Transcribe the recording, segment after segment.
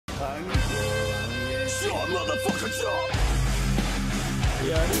Job, motherfucker, job!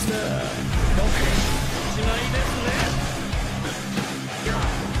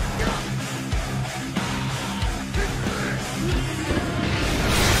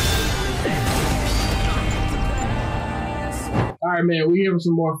 Alright, man, we here for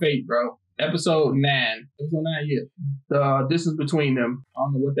some more Fate, bro. Episode 9. Episode 9, yeah. The distance between them. I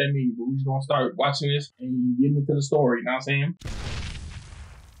don't know what that means, but we're just gonna start watching this and getting into the story, you know what I'm saying?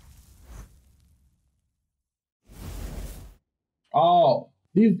 Oh,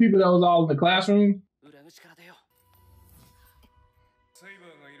 these people that was all in the classroom?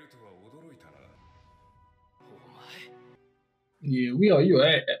 Yeah, we are you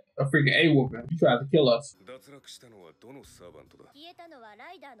a freaking A-whooping. You tried to kill us.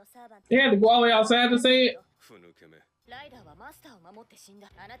 They had to go all the way outside to say it?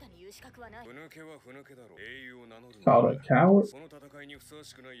 Called a coward?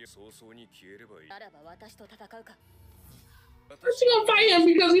 She gonna fight him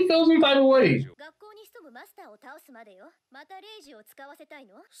because he feels some type of way. He's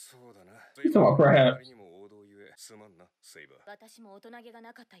talking about perhaps.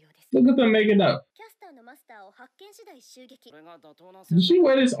 Look at them making up. Did she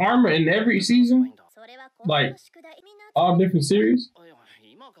wear this armor in every season? Like, all different series?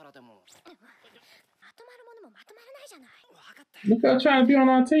 Look at her trying to be on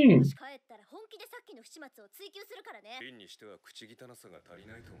our team.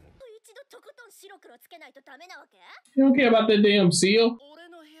 You don't care about that damn seal?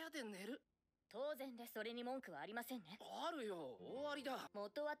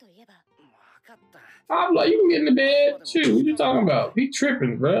 I'm like, you can get in the bed. Shoot, what you talking about? He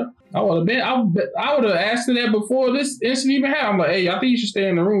tripping, bro. I would have asked her that before this incident even happened. I'm like, hey, I think you should stay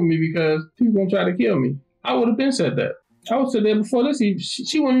in the room with me because people gonna try to kill me. I would have been said that. I would have said that before this.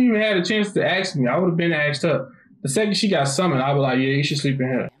 She wouldn't even had a chance to ask me. I would have been asked her. The second she got summoned, I'd be like, yeah, you should sleep in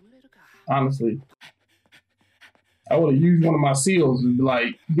here. Honestly. I would have used one of my seals and be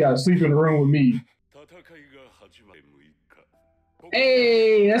like, you gotta sleep in the room with me.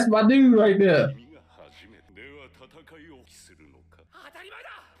 Hey, that's my dude right there.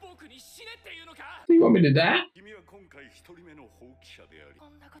 You want me to die?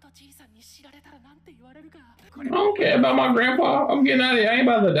 I don't care about my grandpa. I'm getting out of here. I ain't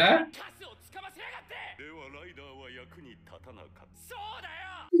about to die.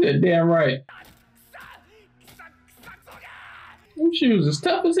 You said damn right. Them shoes is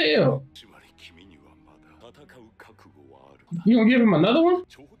tough as hell. You gonna give him another one?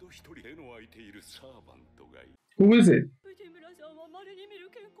 Who is it?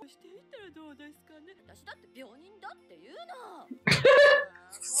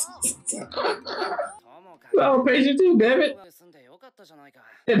 I'm a patient too, damn it.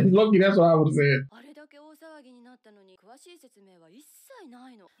 Lucky, that's what I would have said.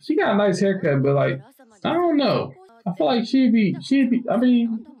 She got a nice haircut, but like, I don't know. I feel like she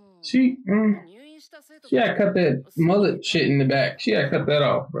had cut that mullet shit in the back. She had cut that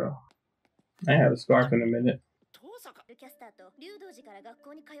off, bro. I had a scarf in a minute.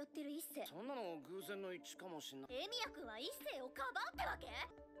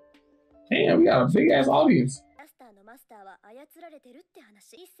 Damn, we got a big ass audience.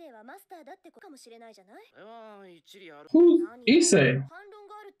 Who's Issei?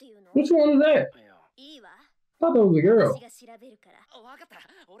 Which one is that? I thought that was a girl.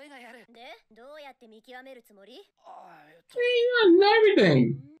 He knows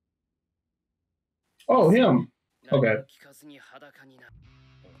everything. Oh, him. Okay.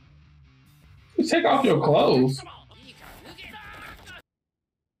 You take off your clothes.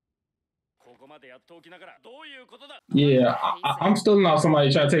 Yeah, I'm still not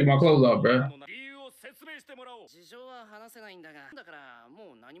somebody trying to take my clothes off, bro.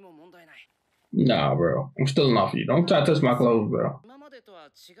 Nah, bro. I'm stealing off you. Don't try to touch my clothes, bro.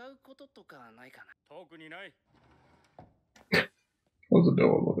 Close the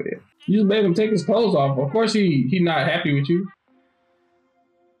door over there. You just made him take his clothes off. Of course he not happy with you.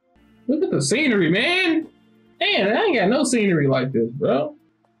 Look at the scenery, man. Man, I ain't got no scenery like this, bro.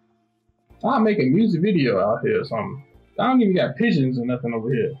 I'll make a music video out here or something. I don't even got pigeons or nothing over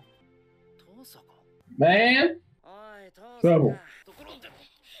here. Man. Trouble.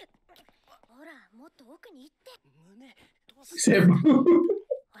 He said boobs.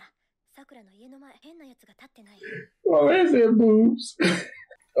 Oh, man said boobs.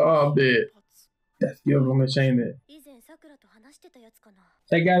 Oh, I'm dead. That's Gilgamesh, ain't it?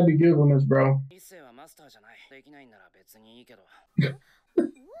 That gotta be Gilgamesh, bro.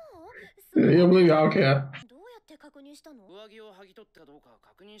 Yeah, believe I don't care.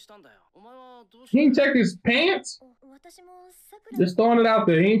 He didn't check his pants? Just throwing it out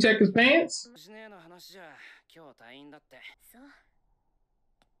there. He didn't check his pants?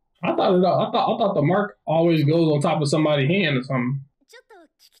 I thought the mark always goes on top of somebody's hand or something.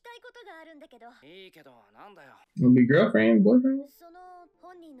 Gonna be girlfriend, boyfriend?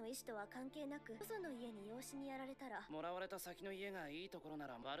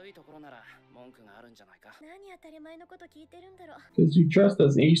 Because you trust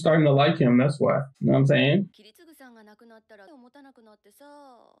us and you starting to like him, that's why. You know what I'm saying?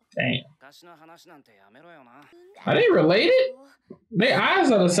 Damn. Are they related? Their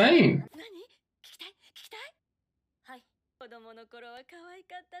eyes are the same.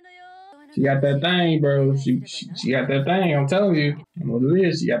 She got that thing, bro. She got that thing. I'm telling you. I know what it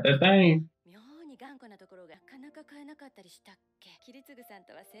is. She got that thing.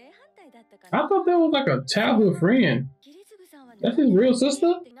 I thought that was like a childhood friend. That's his real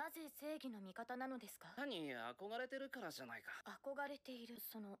sister?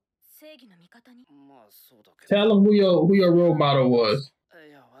 Tell him who your role model was.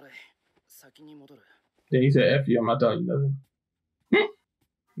 Yeah, he said, F you, I'm not telling you nothing.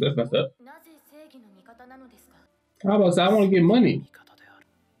 That's messed up. How about that? I want to get money.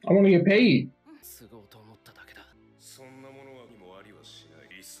 I want to get paid.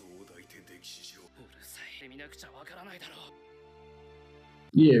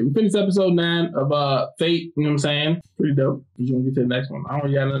 Yeah, we finished episode 9 of Fate, you know what I'm saying? Pretty dope. We just want to get to the next one. I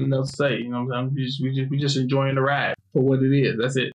don't got nothing else to say, you know what I'm saying? We just enjoying the ride for what it is. That's it.